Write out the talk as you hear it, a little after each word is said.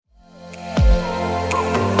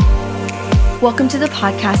Welcome to the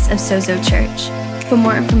podcast of Sozo Church. For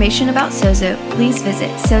more information about Sozo, please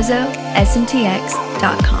visit sozosmtx.com.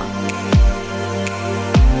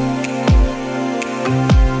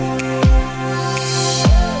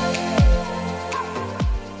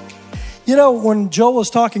 You know, when Joel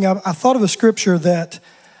was talking, I thought of a scripture that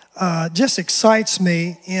just excites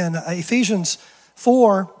me. In Ephesians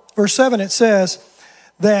 4, verse 7, it says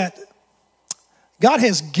that God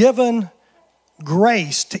has given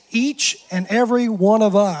grace to each and every one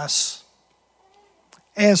of us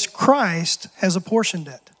as Christ has apportioned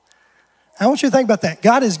it. I want you to think about that.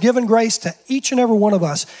 God has given grace to each and every one of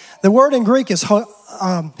us. The word in Greek is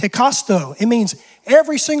hikasto. It means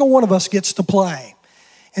every single one of us gets to play.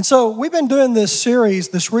 And so we've been doing this series,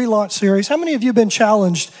 this relaunch series. How many of you have been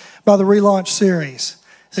challenged by the relaunch series?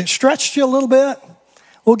 Has it stretched you a little bit?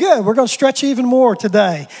 Well, good. We're going to stretch even more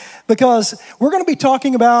today because we're going to be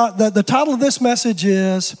talking about, the title of this message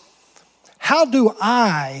is, How do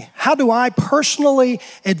I personally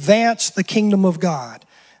advance the kingdom of God?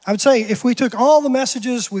 I would say if we took all the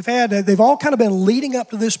messages we've had, they've all kind of been leading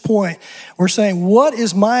up to this point. We're saying, what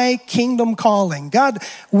is my kingdom calling? God,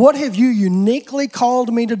 what have you uniquely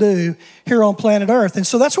called me to do here on planet Earth? And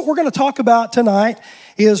so that's what we're going to talk about tonight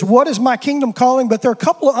is what is my kingdom calling? But there are a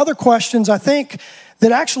couple of other questions I think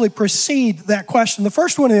that actually precede that question. The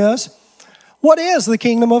first one is, what is the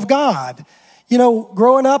kingdom of God? You know,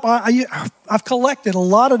 growing up, I've collected a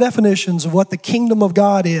lot of definitions of what the kingdom of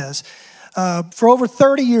God is. For over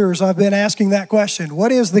 30 years, I've been asking that question.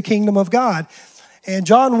 What is the kingdom of God? And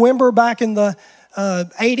John Wimber back in the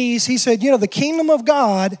 80s, he said, you know, the kingdom of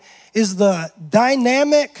God is the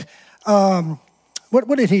dynamic,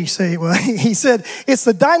 what did he say? Well, he said, it's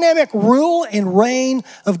the dynamic rule and reign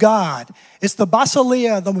of God. It's the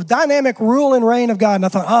basileia, the dynamic rule and reign of God. And I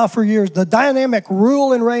thought, for years, the dynamic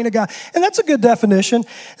rule and reign of God. And that's a good definition.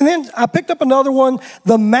 And then I picked up another one,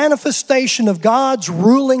 the manifestation of God's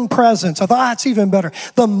ruling presence. I thought, that's even better.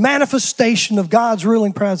 The manifestation of God's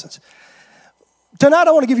ruling presence. Tonight,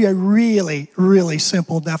 I want to give you a really, really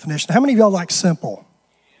simple definition. How many of y'all like simple?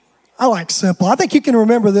 I like simple. I think you can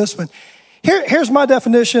remember this one. Here's my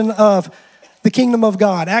definition of the kingdom of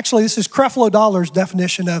God. Actually, this is Creflo Dollar's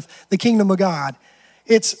definition of the kingdom of God.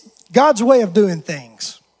 It's God's way of doing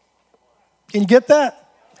things. Can you get that?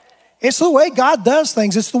 It's the way God does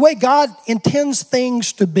things. It's the way God intends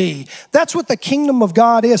things to be. That's what the kingdom of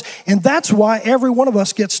God is. And that's why every one of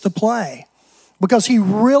us gets to play. Because he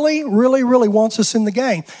really, really, really wants us in the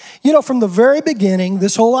game. You know, from the very beginning,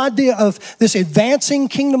 this whole idea of this advancing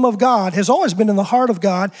kingdom of God has always been in the heart of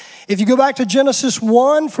God. If you go back to Genesis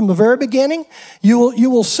 1, from the very beginning, you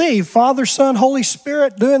will see Father, Son, Holy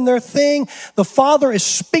Spirit doing their thing. The Father is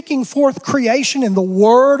speaking forth creation in the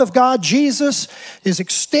Word of God. Jesus is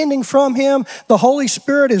extending from him. The Holy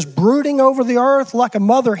Spirit is brooding over the earth like a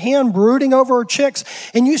mother hen brooding over her chicks.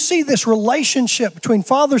 And you see this relationship between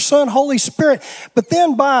Father, Son, Holy Spirit. But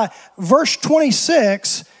then by verse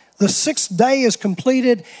 26, the sixth day is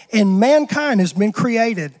completed and mankind has been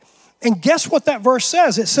created. And guess what that verse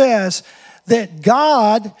says? It says that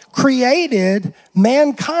God created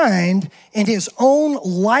mankind in his own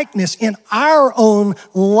likeness, in our own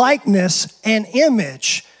likeness and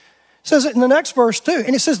image. It says it in the next verse too.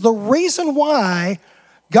 And it says the reason why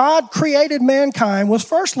God created mankind was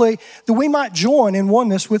firstly that we might join in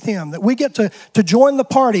oneness with him, that we get to join the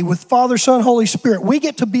party with Father, Son, Holy Spirit. We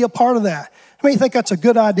get to be a part of that. I mean, you think that's a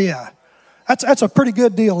good idea? That's a pretty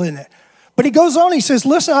good deal, isn't it? But he goes on, he says,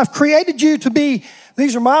 listen, I've created you to be,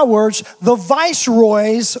 these are my words, the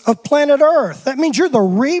viceroys of planet Earth. That means you're the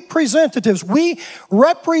representatives. We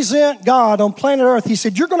represent God on planet Earth. He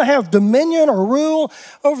said, you're going to have dominion or rule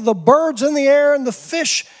over the birds in the air and the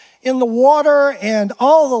fish in the water and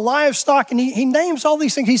all the livestock. And he names all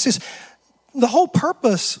these things. He says, the whole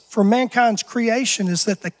purpose for mankind's creation is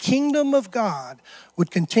that the kingdom of God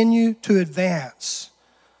would continue to advance.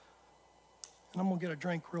 And I'm going to get a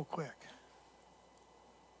drink real quick.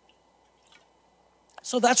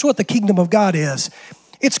 So that's what the kingdom of God is.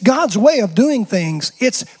 It's God's way of doing things.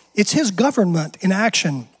 It's his government in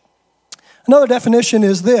action. Another definition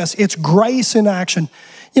is this. It's grace in action.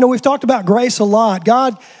 You know, we've talked about grace a lot.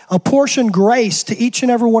 God apportioned grace to each and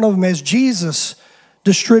every one of them as Jesus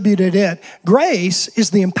distributed it. Grace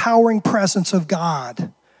is the empowering presence of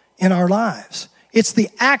God in our lives. It's the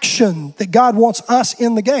action that God wants us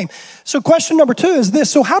in the game. So question number 2 is this.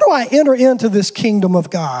 So how do I enter into this kingdom of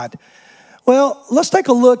God? Well, let's take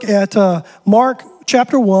a look at Mark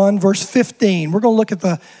chapter 1, verse 15. We're going to look at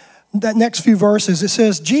that next few verses. It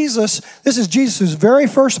says, this is Jesus' very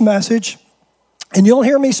first message. And you'll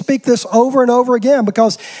hear me speak this over and over again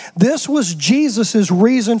because this was Jesus'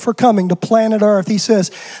 reason for coming to planet Earth. He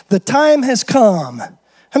says, the time has come.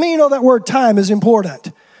 How many of you know that word time is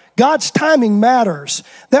important? God's timing matters.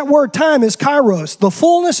 That word time is kairos, the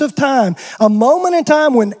fullness of time, a moment in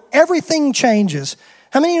time when everything changes.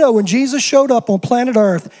 How many of you know when Jesus showed up on planet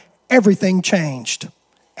Earth, everything changed?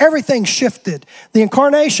 Everything shifted. The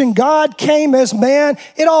incarnation, God came as man,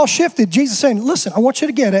 it all shifted. Jesus saying, listen, I want you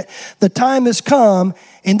to get it. The time has come.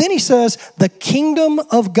 And then he says, the kingdom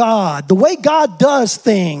of God, the way God does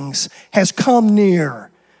things has come near.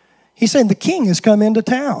 He's saying the king has come into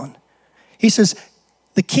town. He says,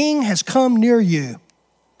 the king has come near you.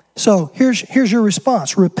 So here's your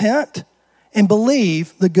response. Repent and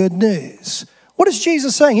believe the good news. What is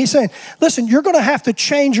Jesus saying? He's saying, listen, you're going to have to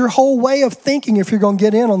change your whole way of thinking if you're going to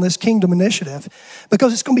get in on this kingdom initiative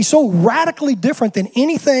because it's going to be so radically different than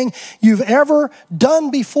anything you've ever done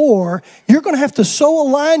before. You're going to have to so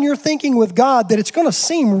align your thinking with God that it's going to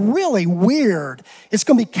seem really weird. It's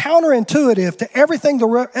going to be counterintuitive to everything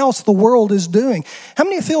else the world is doing. How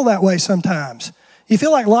many of you feel that way sometimes? You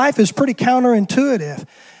feel like life is pretty counterintuitive.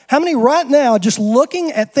 How many right now, just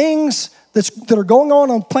looking at things that are going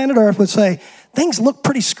on planet Earth would say, things look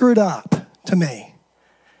pretty screwed up to me?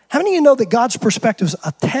 How many of you know that God's perspective is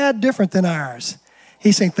a tad different than ours?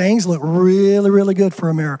 He's saying things look really, really good for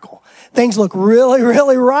a miracle. Things look really,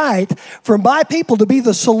 really right for my people to be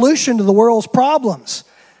the solution to the world's problems.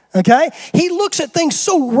 Okay? He looks at things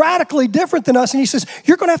so radically different than us, and he says,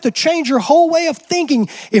 you're going to have to change your whole way of thinking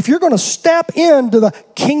if you're going to step into the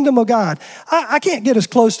kingdom of God. I can't get as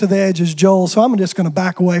close to the edge as Joel, so I'm just going to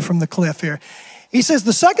back away from the cliff here. He says,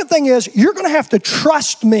 the second thing is, you're going to have to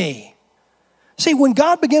trust me. See, when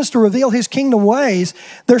God begins to reveal his kingdom ways,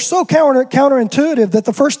 they're so counterintuitive that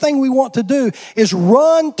the first thing we want to do is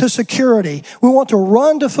run to security. We want to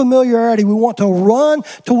run to familiarity. We want to run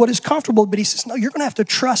to what is comfortable. But he says, no, you're going to have to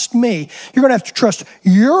trust me. You're going to have to trust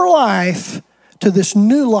your life to this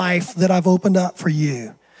new life that I've opened up for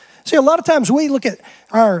you. See, a lot of times we look at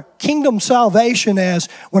our kingdom salvation as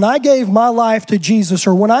when I gave my life to Jesus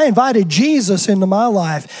or when I invited Jesus into my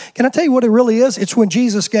life. Can I tell you what it really is? It's when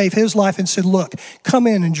Jesus gave his life and said, look, come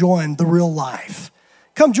in and join the real life.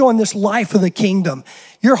 Come join this life of the kingdom.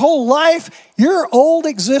 Your whole life, your old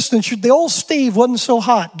existence, the old Steve wasn't so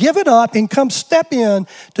hot. Give it up and come step in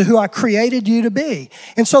to who I created you to be.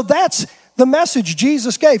 And so that's the message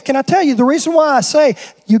Jesus gave. Can I tell you the reason why I say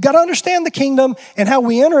you got to understand the kingdom and how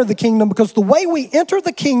we enter the kingdom? Because the way we enter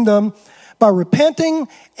the kingdom by repenting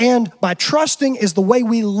and by trusting is the way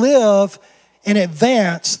we live and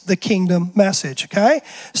advance the kingdom message, okay?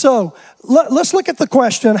 So let's look at the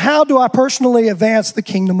question, how do I personally advance the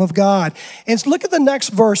kingdom of God? And look at the next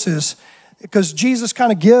verses because Jesus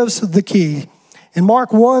kind of gives the key. In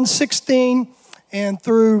Mark 1:16 and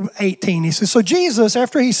through 18. He says, so Jesus,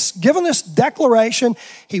 after he's given this declaration,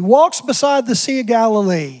 he walks beside the Sea of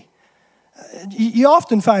Galilee. You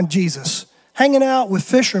often find Jesus hanging out with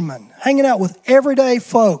fishermen, hanging out with everyday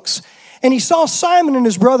folks. And he saw Simon and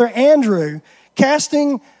his brother Andrew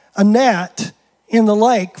casting a net in the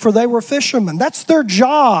lake, for they were fishermen. That's their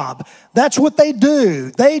job. That's what they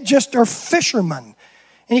do. They just are fishermen.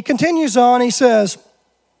 And he continues on, he says,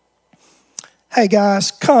 hey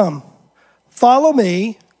guys, come. Follow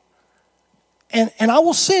me, and I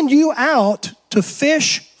will send you out to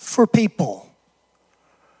fish for people.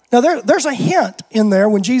 Now, there's a hint in there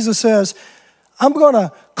when Jesus says, I'm going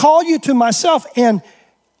to call you to myself, and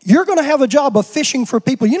you're going to have a job of fishing for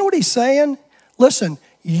people. You know what he's saying? Listen,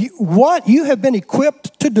 what you have been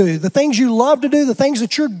equipped to do, the things you love to do, the things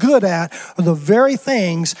that you're good at, are the very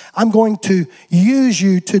things I'm going to use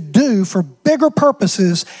you to do for bigger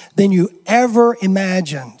purposes than you ever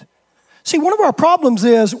imagined. See, one of our problems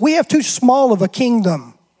is we have too small of a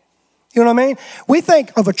kingdom. You know what I mean? We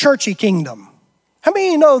think of a churchy kingdom. How many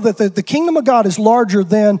of you know that the kingdom of God is larger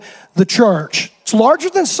than the church? It's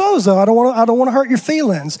larger than Sozo. I don't want to hurt your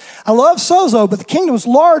feelings. I love Sozo, but the kingdom is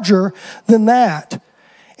larger than that.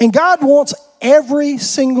 And God wants every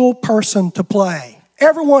single person to play.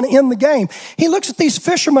 Everyone in the game. He looks at these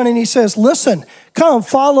fishermen and he says, listen, come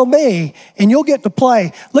follow me and you'll get to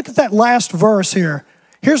play. Look at that last verse here.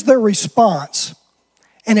 Here's their response.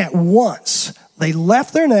 And at once, they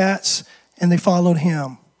left their nets and they followed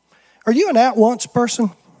him. Are you an at once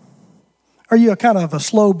person? Are you a kind of a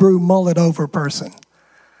slow brew, mull it over person?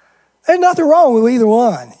 There's nothing wrong with either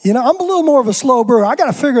one. You know, I'm a little more of a slow brewer. I got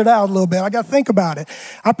to figure it out a little bit. I got to think about it.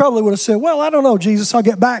 I probably would have said, well, I don't know, Jesus, I'll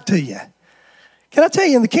get back to you. Can I tell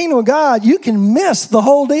you, in the kingdom of God, you can miss the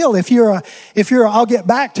whole deal if you're a I'll get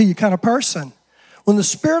back to you kind of person. when the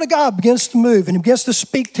Spirit of God begins to move and He begins to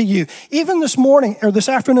speak to you, even this morning or this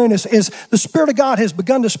afternoon, as the Spirit of God has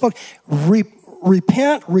begun to speak,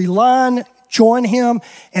 repent, realign, join Him,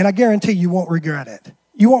 and I guarantee you won't regret it.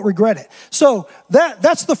 You won't regret it. So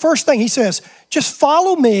that's the first thing. He says, just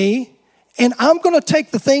follow me, and I'm going to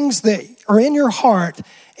take the things that are in your heart,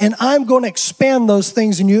 and I'm going to expand those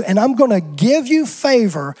things in you, and I'm going to give you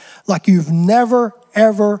favor like you've never,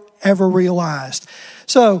 ever, ever realized.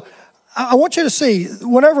 So I want you to see,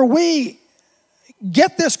 whenever we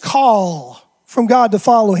get this call from God to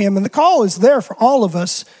follow Him, and the call is there for all of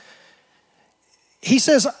us, He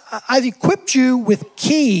says, I've equipped you with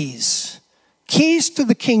keys to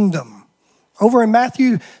the kingdom. Over in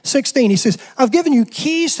Matthew 16, He says, I've given you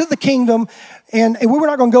keys to the kingdom, and we're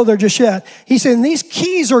not going to go there just yet. He said, and these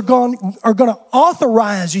keys are going to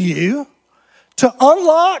authorize you to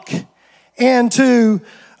unlock and to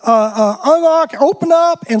open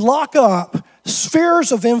up and lock up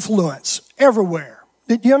spheres of influence everywhere.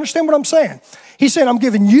 Do you understand what I'm saying? He said, I'm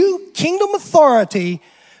giving you kingdom authority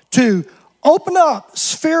to open up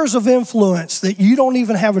spheres of influence that you don't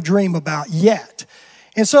even have a dream about yet.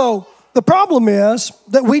 And so the problem is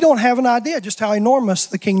that we don't have an idea just how enormous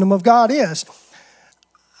the kingdom of God is.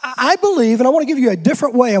 I believe, and I want to give you a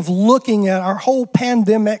different way of looking at our whole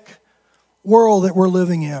pandemic world that we're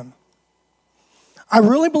living in. I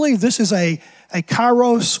really believe this is a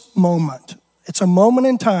Kairos moment. It's a moment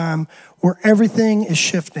in time where everything is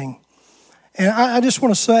shifting. And I just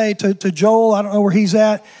want to say to Joel, I don't know where he's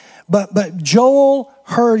at, but Joel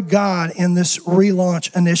heard God in this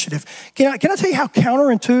relaunch initiative. Can I tell you how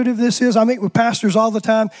counterintuitive this is? I meet with pastors all the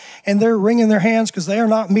time, and they're wringing their hands because they are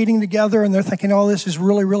not meeting together, and they're thinking, oh, this is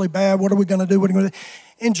really, really bad. What are we going to do? What are we going to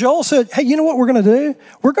do? And Joel said, hey, you know what we're going to do?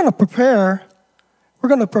 We're going to prepare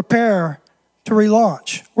to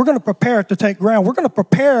relaunch. We're going to prepare to take ground. We're going to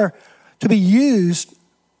prepare to be used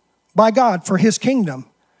by God for His kingdom.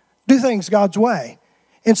 Do things God's way.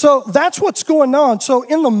 And so that's what's going on. So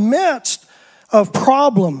in the midst of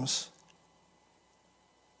problems,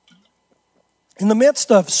 in the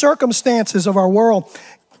midst of circumstances of our world,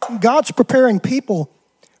 God's preparing people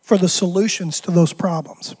for the solutions to those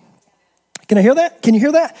problems. Can I hear that? Can you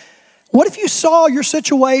hear that? What if you saw your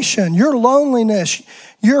situation, your loneliness,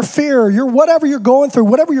 your fear, your whatever you're going through,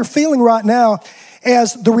 whatever you're feeling right now,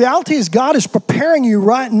 as the reality is God is preparing you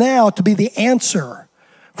right now to be the answer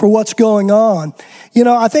for what's going on. You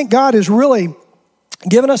know, I think God is really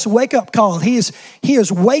giving us a wake-up call. He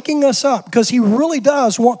is waking us up because He really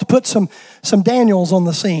does want to put some Daniels on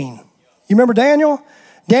the scene. You remember Daniel?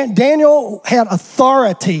 Daniel had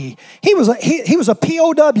authority. He was a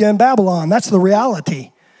POW in Babylon. That's the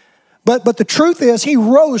reality. But the truth is, he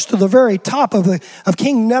rose to the very top of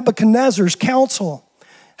King Nebuchadnezzar's council.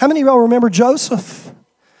 How many of y'all remember Joseph?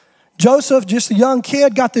 Joseph, just a young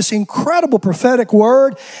kid, got this incredible prophetic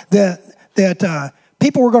word that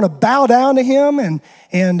people were going to bow down to him,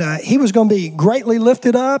 and he was going to be greatly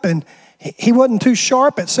lifted up. And he wasn't too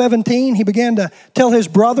sharp at 17. He began to tell his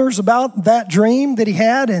brothers about that dream that he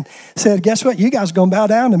had and said, guess what? You guys are going to bow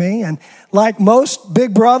down to me. And like most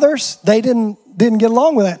big brothers, they didn't get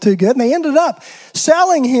along with that too good. And they ended up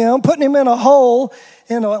selling him, putting him in a hole,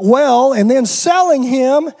 in a well, and then selling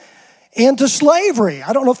him into slavery.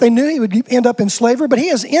 I don't know if they knew he would end up in slavery, but he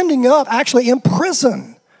is ending up actually in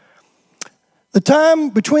prison. The time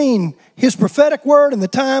between his prophetic word and the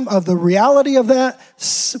time of the reality of that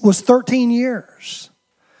was 13 years.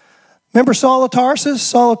 Remember Saul of Tarsus?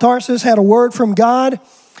 Saul of Tarsus had a word from God,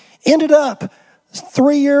 ended up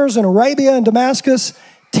 3 years in Arabia and Damascus,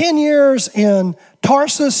 10 years in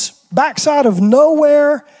Tarsus, backside of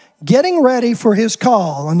nowhere, getting ready for his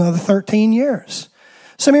call, another 13 years.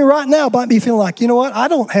 Some of you right now might be feeling like, you know what? I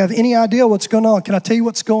don't have any idea what's going on. Can I tell you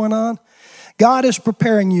what's going on? God is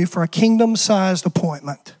preparing you for a kingdom-sized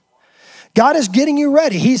appointment. God is getting you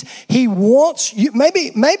ready. He wants you.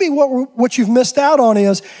 Maybe what you've missed out on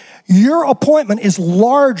is your appointment is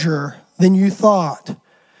larger than you thought.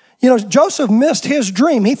 You know, Joseph missed his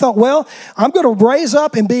dream. He thought, well, I'm going to raise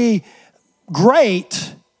up and be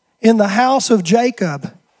great in the house of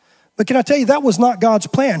Jacob. But can I tell you, that was not God's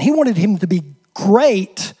plan. He wanted him to be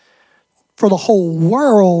great for the whole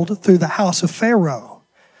world through the house of Pharaoh.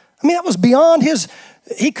 I mean, that was beyond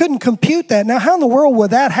he couldn't compute that. Now, how in the world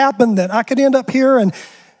would that happen that I could end up here? And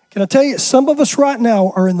can I tell you, some of us right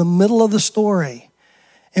now are in the middle of the story.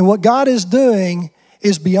 And what God is doing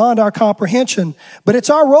is beyond our comprehension. But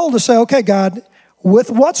it's our role to say, okay, God,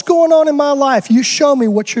 with what's going on in my life, you show me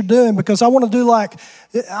what you're doing, because I want to do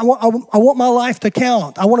I want my life to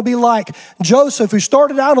count. I want to be like Joseph, who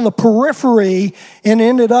started out on the periphery and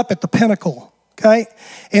ended up at the pinnacle. okay?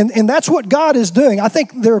 And that's what God is doing. I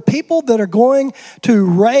think there are people that are going to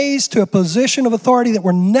raise to a position of authority that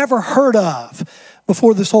were never heard of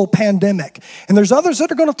before this whole pandemic. And there's others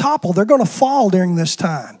that are going to topple. They're going to fall during this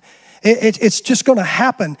time. It's just going to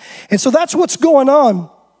happen. And so that's what's going on.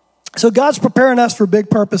 So God's preparing us for big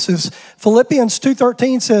purposes. Philippians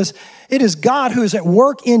 2:13 says, it is God who is at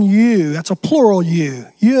work in you. That's a plural you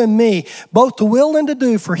and me, both to will and to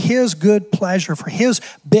do for his good pleasure, for his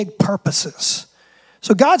big purposes.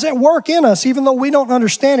 So God's at work in us, even though we don't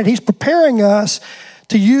understand it. He's preparing us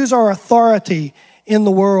to use our authority in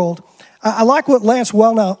the world. I like what Lance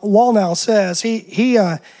Wallnau says. He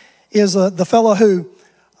is the fellow who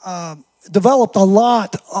developed a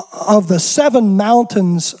lot of the 7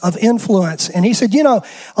 mountains of influence. And he said, a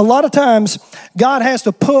lot of times God has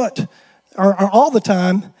to put, or all the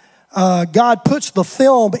time, God puts the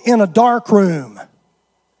film in a dark room.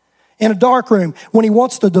 In a dark room. When he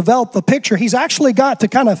wants to develop the picture, he's actually got to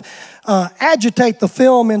kind of agitate the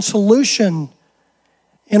film in solution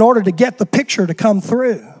in order to get the picture to come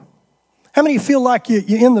through. How many of you feel like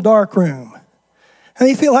you're in the dark room? How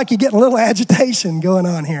many of you feel like you're getting a little agitation going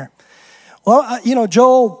on here? Well,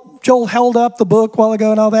 Joel held up the book a while ago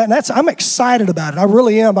and all that, and I'm excited about it. I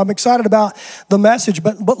really am. I'm excited about the message,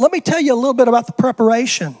 but let me tell you a little bit about the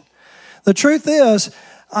preparation. The truth is,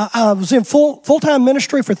 I was in full-time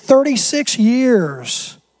ministry for 36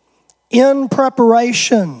 years in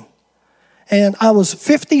preparation, and I was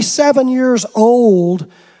 57 years old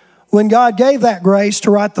when God gave that grace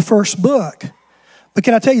to write the first book. But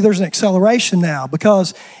can I tell you, there's an acceleration now,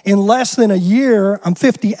 because in less than a year, I'm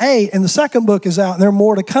 58, and the second book is out, and there are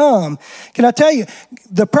more to come. Can I tell you,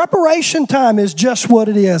 the preparation time is just what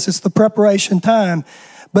it is. It's the preparation time.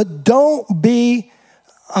 But don't be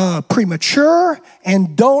premature,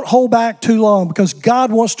 and don't hold back too long, because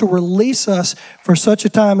God wants to release us for such a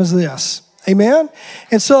time as this. Amen?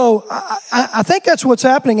 And so I think that's what's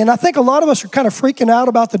happening, and I think a lot of us are kind of freaking out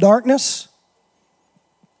about the darkness.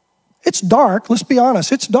 It's dark. Let's be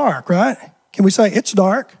honest. It's dark, right? Can we say it's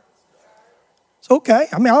dark? It's okay.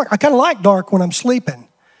 I mean, I kind of like dark when I'm sleeping.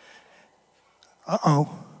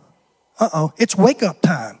 It's wake up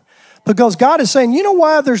time. Because God is saying, you know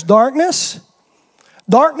why there's darkness?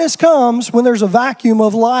 Darkness comes when there's a vacuum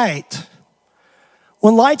of light.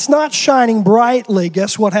 When light's not shining brightly,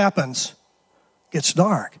 guess what happens? It gets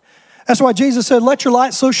dark. That's why Jesus said, let your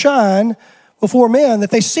light so shine before men that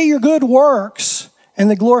they see your good works and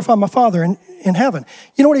they glorify my Father in heaven.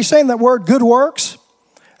 You know what he's saying, that word good works?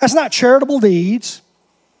 That's not charitable deeds.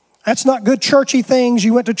 That's not good churchy things.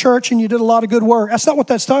 You went to church and you did a lot of good work. That's not what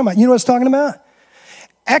that's talking about. You know what it's talking about?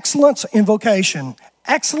 Excellence in vocation.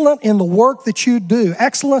 Excellent in the work that you do.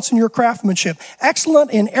 Excellence in your craftsmanship.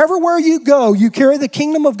 Excellent in everywhere you go. You carry the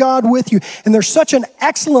kingdom of God with you. And there's such an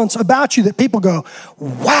excellence about you that people go,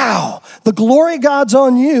 wow, the glory of God's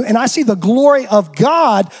on you. And I see the glory of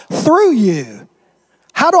God through you.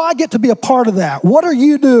 How do I get to be a part of that? What are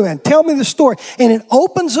you doing? Tell me the story. And it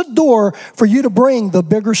opens a door for you to bring the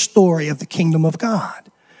bigger story of the kingdom of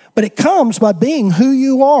God. But it comes by being who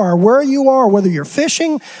you are, where you are, whether you're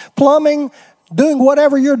fishing, plumbing, doing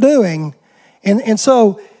whatever you're doing. And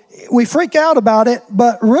so we freak out about it,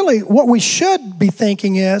 but really what we should be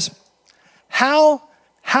thinking is, how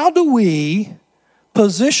do we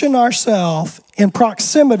position ourselves in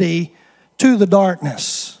proximity to the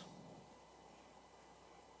darkness?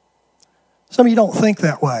 Some of you don't think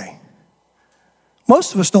that way.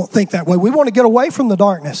 Most of us don't think that way. We want to get away from the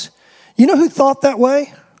darkness. You know who thought that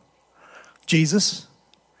way? Jesus.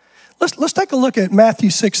 Let's take a look at Matthew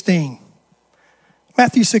 16.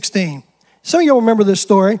 Matthew 16. Some of you will remember this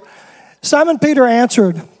story. Simon Peter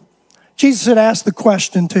answered. Jesus had asked the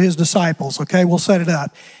question to his disciples. Okay, we'll set it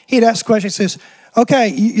up. He had asked the question. He says, okay,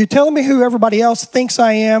 you're telling me who everybody else thinks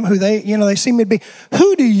I am, who they see me to be.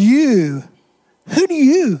 Who do you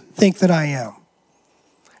think that I am?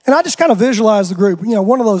 And I just kind of visualize the group,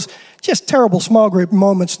 one of those just terrible small group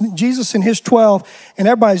moments. Jesus and his 12, and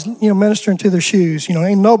everybody's, ministering to their shoes.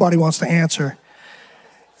 Ain't nobody wants to answer.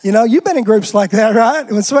 You've been in groups like that, right?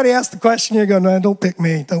 When somebody asks the question, you're going, no, don't pick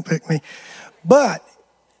me. But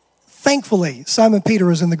thankfully, Simon Peter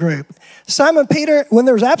was in the group. Simon Peter, when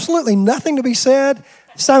there was absolutely nothing to be said,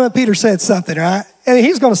 Simon Peter said something, right? And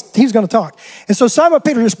he's going to talk. And so Simon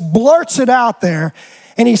Peter just blurts it out there,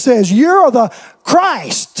 and he says, you're the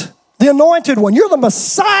Christ, the anointed one. You're the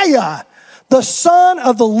Messiah, the Son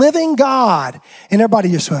of the living God. And everybody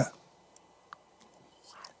just went,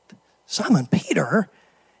 what? Simon Peter?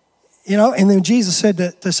 And then Jesus said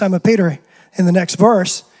to Simon Peter in the next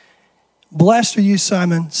verse, blessed are you,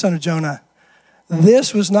 Simon, son of Jonah.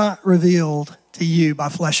 This was not revealed to you by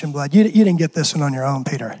flesh and blood. You didn't get this one on your own,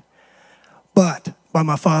 Peter, but by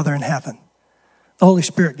my Father in heaven. The Holy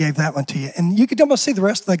Spirit gave that one to you. And you could almost see the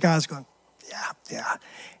rest of the guys going, yeah.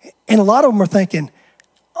 And a lot of them are thinking,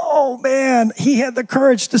 oh man, he had the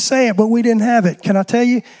courage to say it, but we didn't have it. Can I tell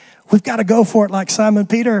you, we've got to go for it like Simon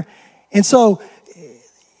Peter. And so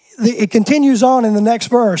it continues on in the next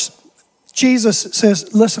verse. Jesus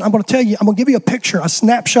says, listen, I'm going to tell you, I'm going to give you a picture, a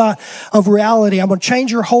snapshot of reality. I'm going to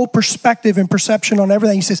change your whole perspective and perception on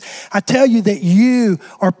everything. He says, I tell you that you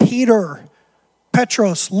are Peter,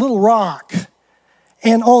 Petros, little rock.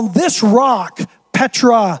 And on this rock,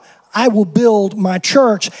 Petra, I will build my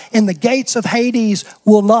church, and the gates of Hades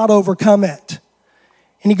will not overcome it.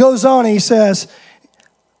 And he goes on and he says,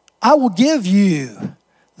 I will give you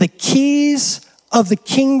the keys of the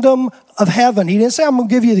kingdom of heaven. He didn't say, I'm going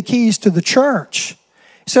to give you the keys to the church.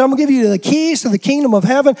 He said, I'm going to give you the keys to the kingdom of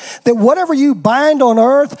heaven, that whatever you bind on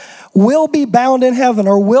earth will be bound in heaven,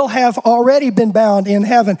 or will have already been bound in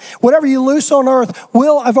heaven. Whatever you loose on earth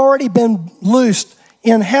will have already been loosed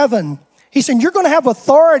in heaven. He said, you're going to have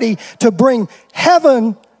authority to bring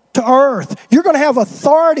heaven to earth. You're going to have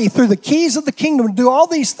authority through the keys of the kingdom to do all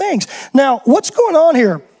these things. Now, what's going on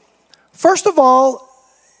here? First of all,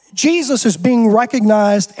 Jesus is being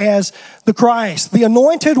recognized as the Christ, the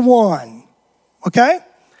anointed one, okay?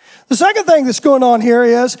 The second thing that's going on here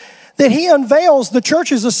is that he unveils the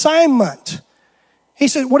church's assignment. He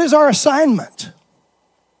said, what is our assignment?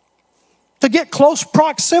 To get close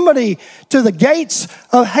proximity to the gates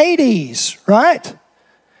of Hades, right?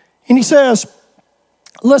 And he says,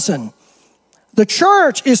 listen, the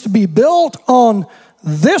church is to be built on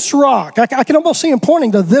this rock. I can almost see him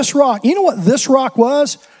pointing to this rock. You know what this rock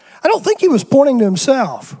was? I don't think he was pointing to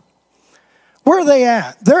himself. Where are they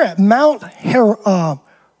at? They're at Mount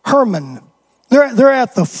Hermon. They're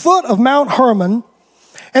at the foot of Mount Hermon,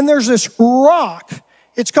 and there's this rock.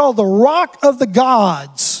 It's called the Rock of the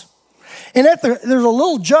Gods. And there's a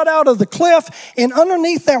little jut out of the cliff, and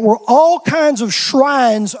underneath that were all kinds of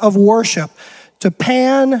shrines of worship to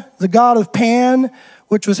Pan, the god of Pan,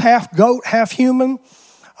 which was half goat, half human.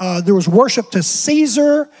 There was worship to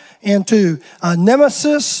Caesar and to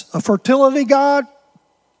Nemesis, a fertility god.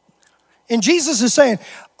 And Jesus is saying,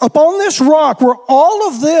 upon this rock where all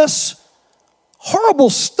of this horrible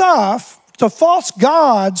stuff to false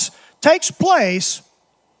gods takes place,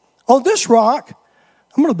 on this rock,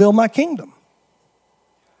 I'm going to build my kingdom.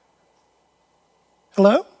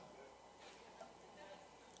 Hello?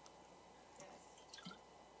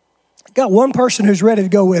 I got one person who's ready to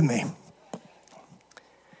go with me.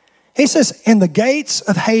 He says, and the gates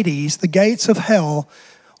of Hades, the gates of hell,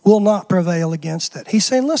 will not prevail against it. He's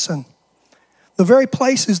saying, listen, the very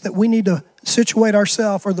places that we need to situate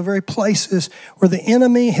ourselves are the very places where the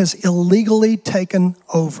enemy has illegally taken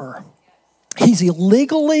over. He's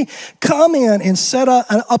illegally come in and set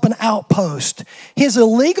up an outpost. He's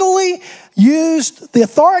illegally used the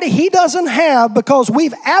authority he doesn't have because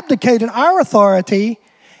we've abdicated our authority,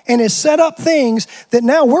 and has set up things that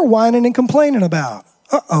now we're whining and complaining about.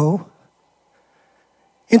 Uh-oh.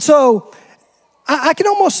 And so I can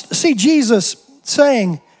almost see Jesus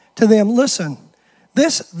saying to them, listen,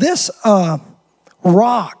 this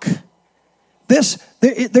rock,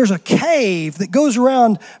 there's a cave that goes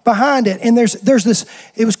around behind it, and there's this,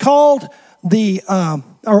 it was called the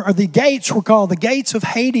gates were called the gates of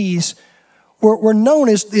Hades, were known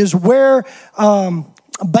as where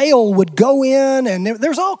Baal would go in, and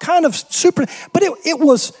there's all kind of but it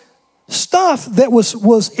was stuff that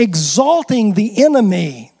was exalting the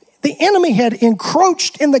enemy. The enemy had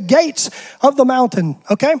encroached in the gates of the mountain,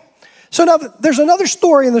 okay? So now there's another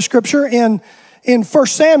story in the scripture in 1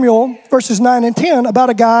 Samuel verses 9 and 10 about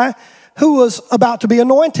a guy who was about to be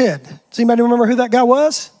anointed. Does anybody remember who that guy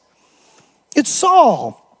was? It's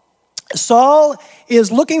Saul. Saul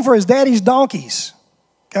is looking for his daddy's donkeys.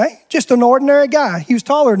 Okay, just an ordinary guy. He was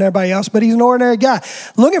taller than everybody else, but he's an ordinary guy.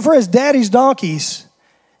 Looking for his daddy's donkeys.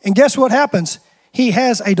 And guess what happens? He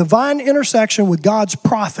has a divine intersection with God's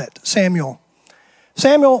prophet, Samuel.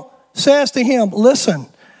 Samuel says to him, listen.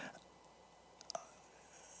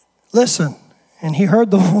 And he heard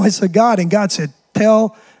the voice of God, and God said,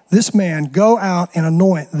 tell this man, go out and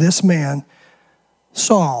anoint this man,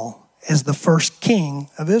 Saul, as the first king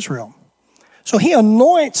of Israel. So he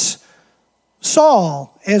anoints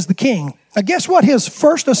Saul as the king. Now guess what his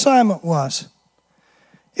first assignment was?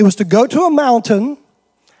 It was to go to a mountain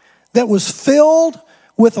that was filled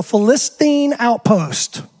with a Philistine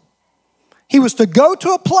outpost. He was to go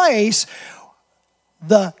to a place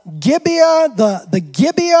the Gibeah, the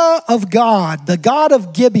Gibeah of God, the God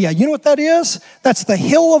of Gibeah. You know what that is? That's the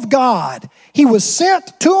hill of God. He was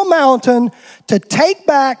sent to a mountain to take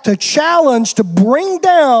back, to challenge, to bring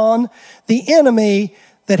down the enemy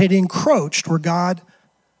that had encroached where God,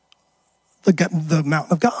 the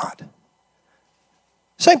mountain of God.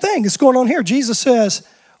 Same thing is going on here. Jesus says,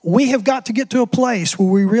 we have got to get to a place where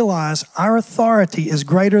we realize our authority is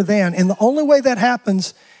greater than. And the only way that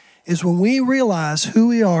happens is when we realize who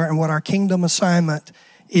we are and what our kingdom assignment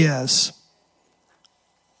is.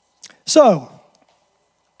 So,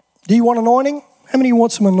 do you want anointing? How many of you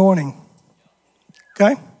want some anointing?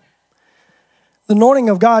 Okay? The anointing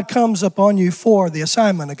of God comes upon you for the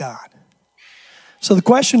assignment of God. So the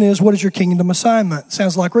question is, what is your kingdom assignment?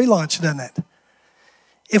 Sounds like relaunch, doesn't it?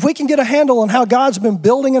 If we can get a handle on how God's been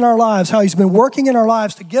building in our lives, how he's been working in our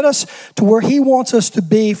lives to get us to where he wants us to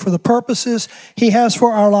be for the purposes he has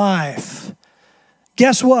for our life,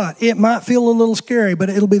 guess what? It might feel a little scary, but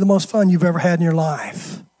it'll be the most fun you've ever had in your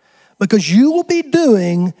life. Because you will be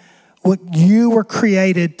doing what you were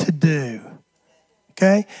created to do.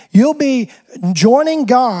 Okay? You'll be joining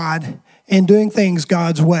God and doing things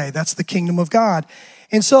God's way. That's the kingdom of God.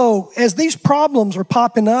 And so as these problems are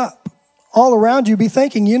popping up all around you, be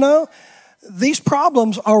thinking, you know, these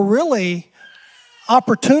problems are really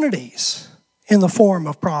opportunities in the form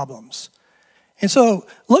of problems. And so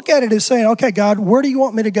look at it as saying, okay, God, where do you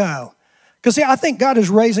want me to go? Because see, I think God is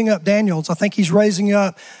raising up Daniels. I think he's raising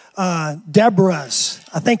up Deborahs.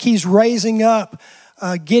 I think he's raising up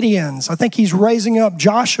Gideons. I think he's raising up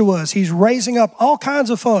Joshuas. He's raising up all kinds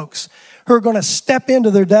of folks who are going to step into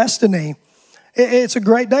their destiny. It's a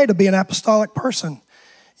great day to be an apostolic person.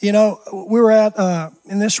 You know, we were at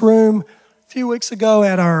in this room a few weeks ago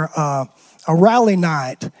at our a rally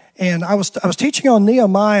night, and I was teaching on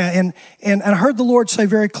Nehemiah, and I heard the Lord say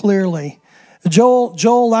very clearly,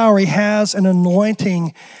 Joel Lowry has an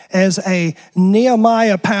anointing as a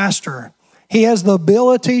Nehemiah pastor. He has the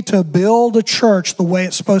ability to build a church the way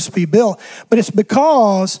it's supposed to be built. But it's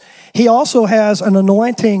because he also has an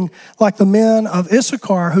anointing like the men of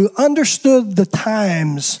Issachar who understood the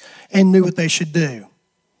times and knew what they should do.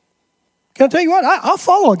 Can I tell you what? I'll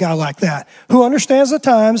follow a guy like that who understands the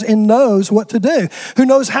times and knows what to do, who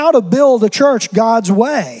knows how to build a church God's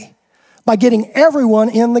way by getting everyone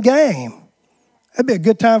in the game. That'd be a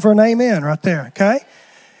good time for an amen right there, okay?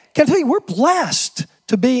 Can I tell you, we're blessed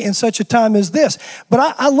to be in such a time as this.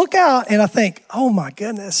 But I look out and I think, oh my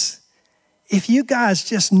goodness, if you guys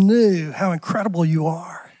just knew how incredible you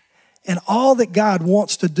are and all that God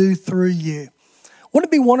wants to do through you.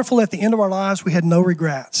 Wouldn't it be wonderful at the end of our lives we had no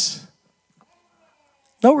regrets?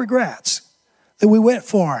 No regrets that we went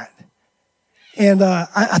for it. And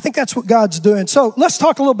I think that's what God's doing. So let's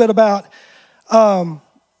talk a little bit about how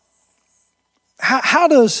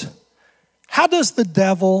does the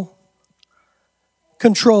devil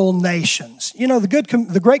control nations? You know,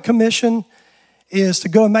 the Great Commission is to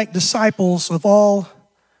go and make disciples of all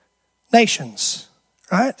nations,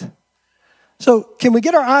 right? So can we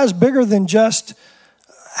get our eyes bigger than just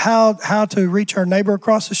how to reach our neighbor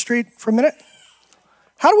across the street for a minute?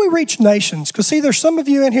 How do we reach nations? Because see, there's some of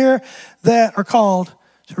you in here that are called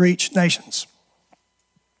to reach nations.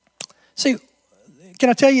 See, can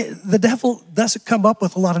I tell you, the devil doesn't come up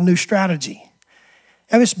with a lot of new strategy.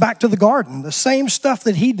 And it's back to the garden. The same stuff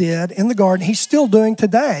that he did in the garden, he's still doing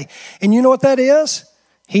today. And you know what that is?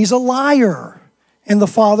 He's a liar and the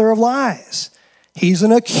father of lies. He's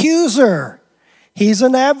an accuser. He's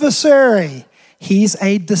an adversary. He's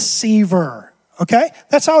a deceiver. Okay?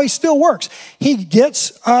 That's how he still works. He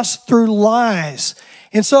gets us through lies.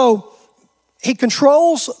 And so he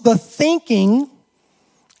controls the thinking,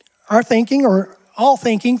 our thinking or all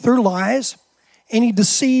thinking through lies, and he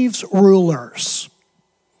deceives rulers.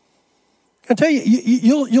 I tell you,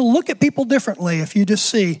 you'll look at people differently if you just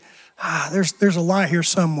see, there's a lie here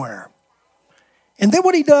somewhere. And then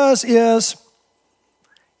what he does is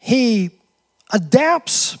he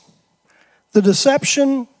adapts the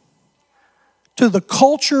deception to the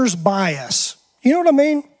culture's bias. You know what I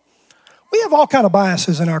mean? We have all kind of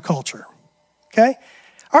biases in our culture, okay?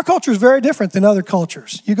 Our culture is very different than other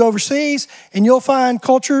cultures. You go overseas and you'll find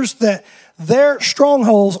cultures that their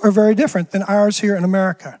strongholds are very different than ours here in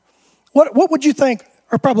America. What would you think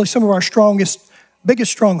are probably some of our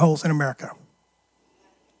biggest strongholds in America?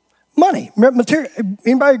 Money.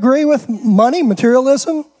 Anybody agree with money,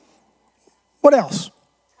 materialism? What else?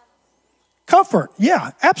 Comfort.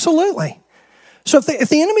 Yeah, absolutely. So if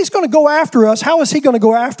the enemy's going to go after us, how is he going to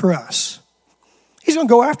go after us? He's going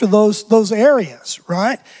to go after those areas,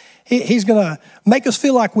 right? He's going to make us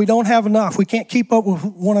feel like we don't have enough. We can't keep up with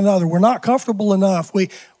one another. We're not comfortable enough.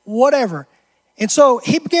 Whatever. And so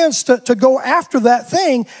he begins to go after that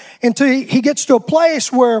thing until he gets to a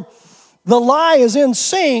place where the lie is in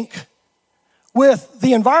sync with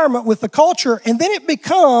the environment, with the culture, and then it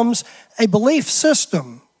becomes a belief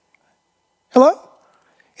system. Hello?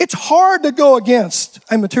 It's hard to go against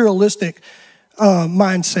a materialistic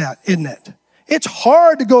mindset, isn't it? It's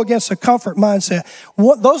hard to go against a comfort mindset.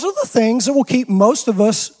 Those are the things that will keep most of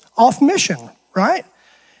us off mission, right?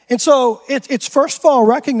 And so it's first of all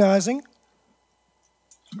recognizing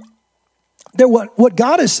that what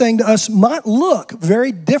God is saying to us might look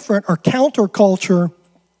very different or counterculture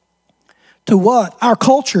to what our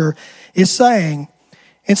culture is saying.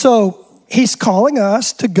 And so he's calling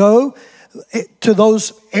us to go to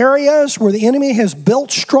those areas where the enemy has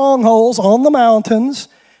built strongholds on the mountains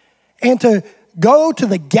and to go to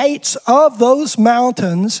the gates of those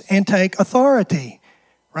mountains and take authority,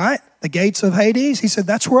 right? The gates of Hades, he said,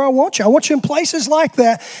 that's where I want you. I want you in places like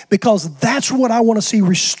that because that's what I want to see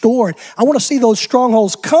restored. I want to see those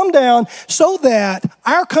strongholds come down so that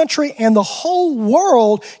our country and the whole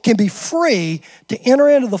world can be free to enter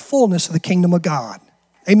into the fullness of the kingdom of God.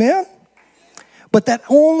 Amen? But that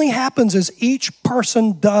only happens as each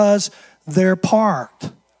person does their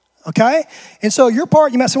part. Okay? And so your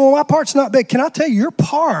part, you might say, well, my part's not big. Can I tell you, your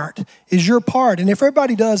part is your part. And if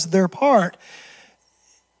everybody does their part,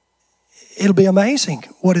 it'll be amazing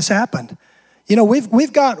what has happened. You know,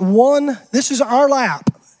 we've got one, this is our lap,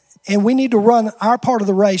 and we need to run our part of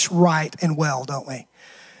the race right and well, don't we?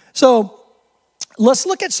 So let's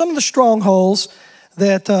look at some of the strongholds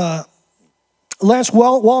that Lance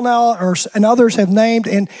Wallnau and others have named,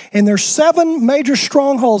 and there's 7 major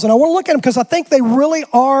strongholds, and I want to look at them because I think they really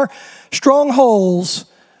are strongholds,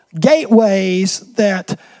 gateways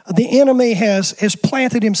that the enemy has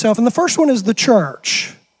planted himself. And the first one is the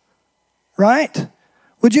church, right?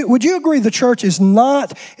 Would you agree the church is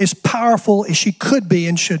not as powerful as she could be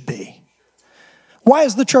and should be? Why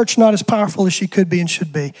is the church not as powerful as she could be and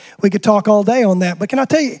should be? We could talk all day on that, but can I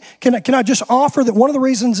tell you? Can I just offer that one of the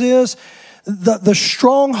reasons is the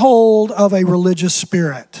stronghold of a religious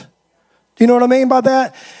spirit. Do you know what I mean by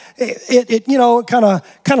that? It you know, kind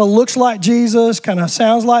of looks like Jesus, kind of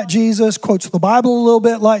sounds like Jesus, quotes the Bible a little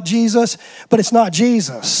bit like Jesus, but it's not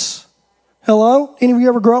Jesus. Hello? Any of you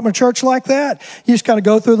ever grow up in a church like that? You just kind of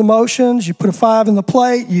go through the motions, you put a 5 in the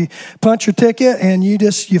plate, you punch your ticket, and you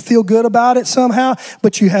feel good about it somehow,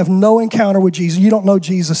 but you have no encounter with Jesus. You don't know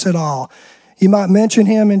Jesus at all. You might mention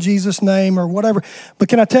him in Jesus' name or whatever. But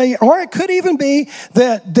can I tell you, or it could even be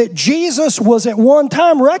that Jesus was at one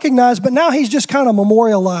time recognized, but now he's just kind of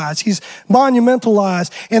memorialized. He's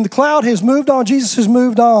monumentalized. And the cloud has moved on. Jesus has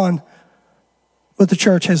moved on. But the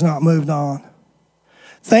church has not moved on.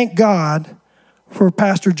 Thank God for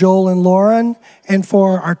Pastor Joel and Lauren and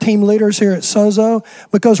for our team leaders here at Sozo,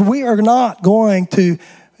 because we are not going to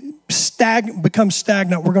become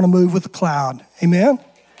stagnant. We're going to move with the cloud. Amen?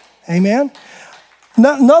 Amen?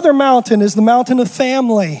 Another mountain is the mountain of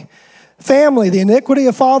family. Family, the iniquity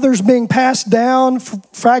of fathers being passed down,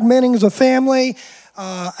 fragmenting as a family,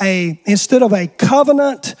 instead of a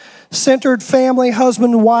covenant-centered family,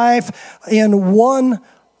 husband and wife, in one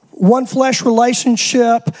flesh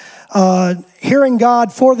relationship, hearing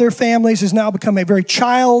God for their families has now become a very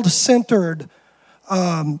child-centered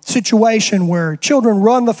situation where children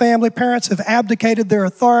run the family, parents have abdicated their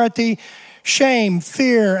authority, shame,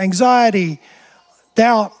 fear, anxiety,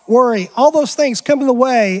 doubt, worry, all those things come in the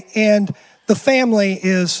way, and the family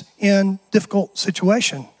is in difficult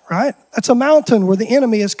situation, right? That's a mountain where the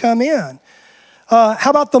enemy has come in. How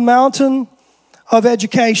about the mountain of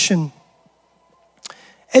education?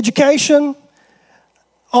 Education,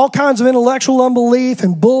 all kinds of intellectual unbelief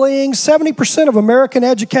and bullying. 70% of American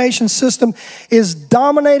education system is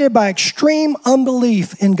dominated by extreme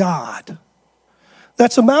unbelief in God.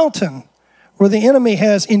 That's a mountain where the enemy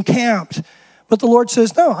has encamped. But the Lord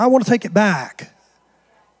says, no, I want to take it back.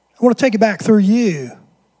 I want to take it back through you.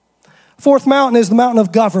 Fourth mountain is the mountain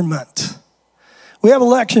of government. We have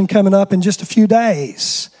election coming up in just a few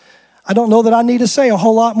days. I don't know that I need to say a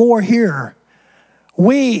whole lot more here.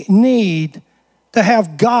 We need to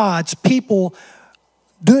have God's people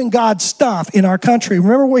doing God's stuff in our country.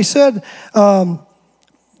 Remember what we said,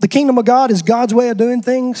 the kingdom of God is God's way of doing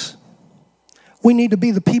things? We need to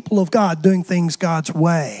be the people of God doing things God's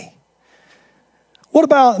way. What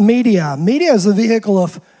about media? Media is the vehicle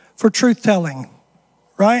for truth-telling,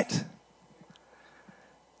 right?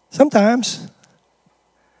 Sometimes.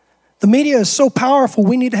 The media is so powerful,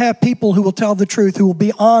 we need to have people who will tell the truth, who will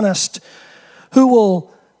be honest,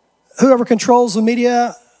 whoever controls the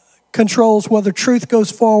media controls whether truth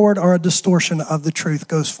goes forward or a distortion of the truth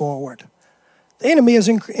goes forward. The enemy is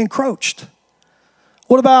encroached.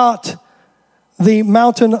 What about the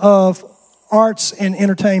mountain of arts and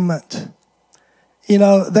entertainment? You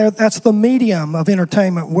know, that's the medium of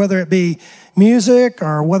entertainment, whether it be music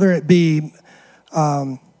or whether it be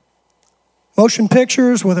motion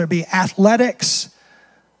pictures, whether it be athletics.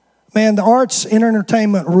 Man, the arts and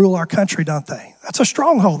entertainment rule our country, don't they? That's a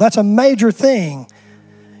stronghold. That's a major thing.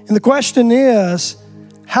 And the question is,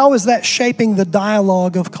 how is that shaping the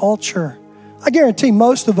dialogue of culture? I guarantee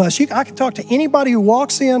most of us, I can talk to anybody who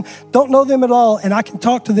walks in, don't know them at all, and I can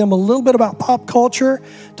talk to them a little bit about pop culture,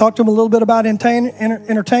 talk to them a little bit about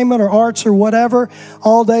entertainment or arts or whatever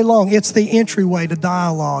all day long. It's the entryway to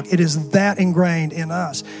dialogue. It is that ingrained in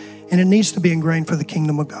us, and it needs to be ingrained for the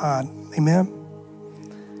kingdom of God. Amen?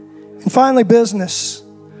 And finally, business.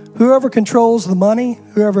 Whoever controls the money,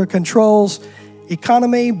 whoever controls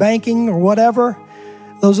economy, banking, or whatever,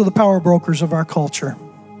 those are the power brokers of our culture.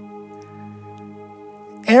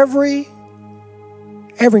 Every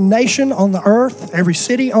nation on the earth, every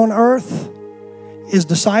city on earth is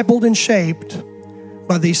discipled and shaped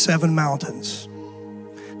by these 7 mountains.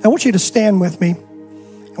 Now, I want you to stand with me,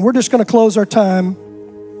 and we're just going to close our time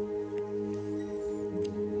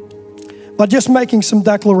by just making some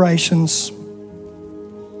declarations.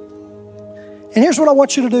 And here's what I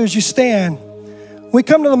want you to do as you stand. When we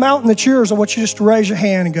come to the mountain that's yours, I want you just to raise your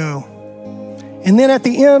hand and go. And then at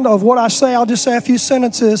the end of what I say, I'll just say a few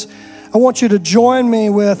sentences. I want you to join me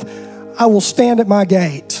with, I will stand at my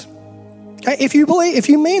gate. Okay? If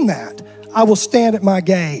you mean that, I will stand at my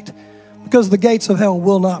gate, because the gates of hell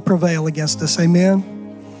will not prevail against us. Amen?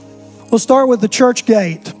 We'll start with the church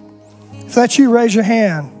gate. If that's you, raise your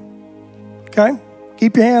hand. Okay?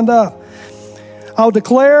 Keep your hand up. I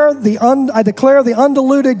declare the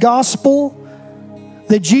undiluted gospel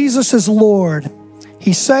that Jesus is Lord.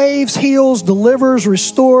 He saves, heals, delivers,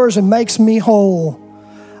 restores, and makes me whole.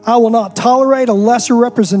 I will not tolerate a lesser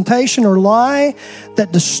representation or lie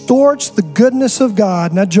that distorts the goodness of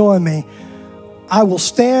God. Now join me. I will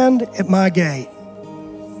stand at my gate.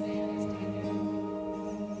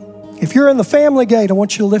 If you're in the family gate, I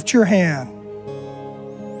want you to lift your hand.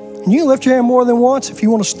 And you can lift your hand more than once if you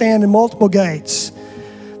want to stand in multiple gates.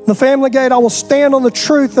 In the family gate, I will stand on the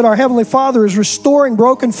truth that our Heavenly Father is restoring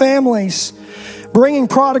broken families, bringing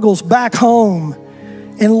prodigals back home,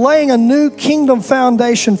 and laying a new kingdom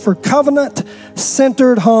foundation for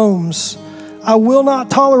covenant-centered homes. I will not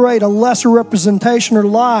tolerate a lesser representation or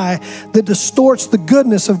lie that distorts the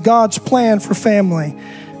goodness of God's plan for family.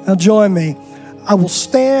 Now join me. I will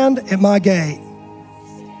stand at my gate.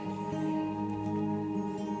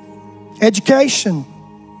 Education.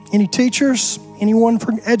 Any teachers? Anyone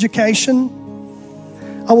for education?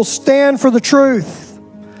 I will stand for the truth.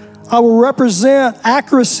 I will represent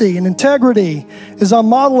accuracy and integrity as I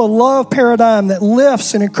model a love paradigm that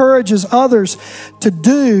lifts and encourages others to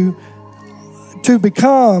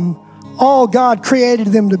become all God created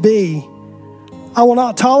them to be. I will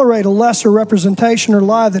not tolerate a lesser representation or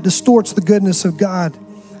lie that distorts the goodness of God.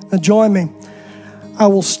 Now join me. I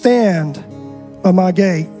will stand by my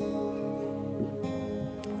gate.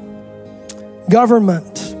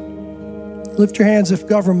 Government. Lift your hands if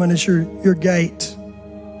government is your gate.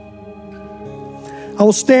 I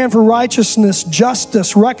will stand for righteousness,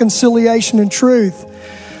 justice, reconciliation, and truth.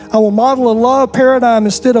 I will model a love paradigm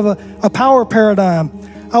instead of a power paradigm.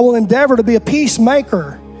 I will endeavor to be a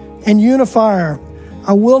peacemaker and unifier.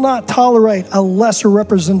 I will not tolerate a lesser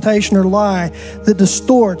representation or lie that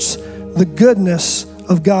distorts the goodness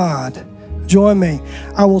of God. Join me.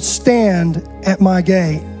 I will stand at my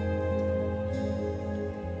gate.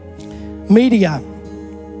 Media.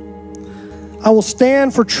 I will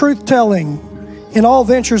stand for truth-telling in all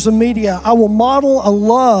ventures of media. I will model a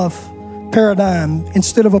love paradigm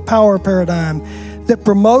instead of a power paradigm that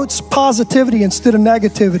promotes positivity instead of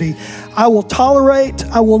negativity. I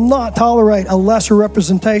will not tolerate a lesser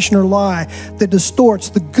representation or lie that distorts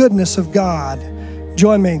the goodness of God.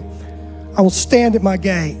 Join me. I will stand at my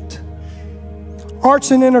gate.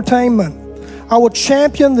 Arts and entertainment. I will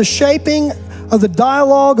champion the shaping of the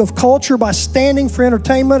dialogue of culture by standing for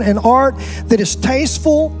entertainment and art that is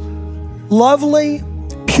tasteful, lovely,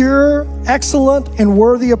 pure, excellent, and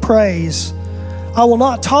worthy of praise. I will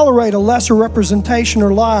not tolerate a lesser representation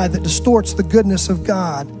or lie that distorts the goodness of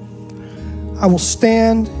God. I will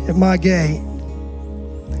stand at my gate.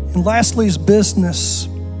 And lastly is business.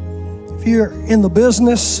 If you're in the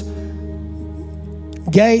business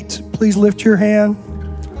gate, please lift your hand.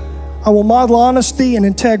 I will model honesty and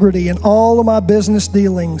integrity in all of my business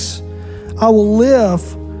dealings. I will live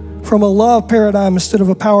from a love paradigm instead of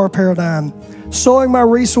a power paradigm, sowing my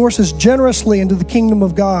resources generously into the kingdom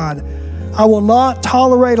of God. I will not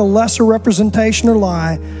tolerate a lesser representation or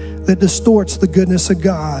lie that distorts the goodness of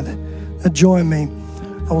God. Now join me.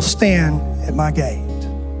 I will stand at my gate.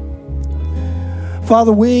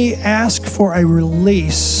 Father, we ask for a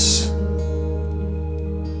release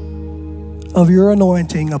of your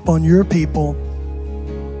anointing upon your people.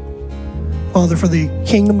 Father, for the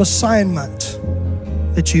kingdom assignment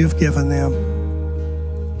that you've given them.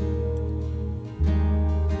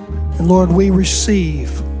 And Lord, we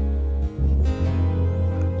receive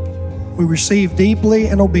deeply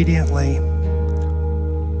and obediently.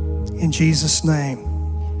 In Jesus' name,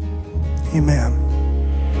 amen.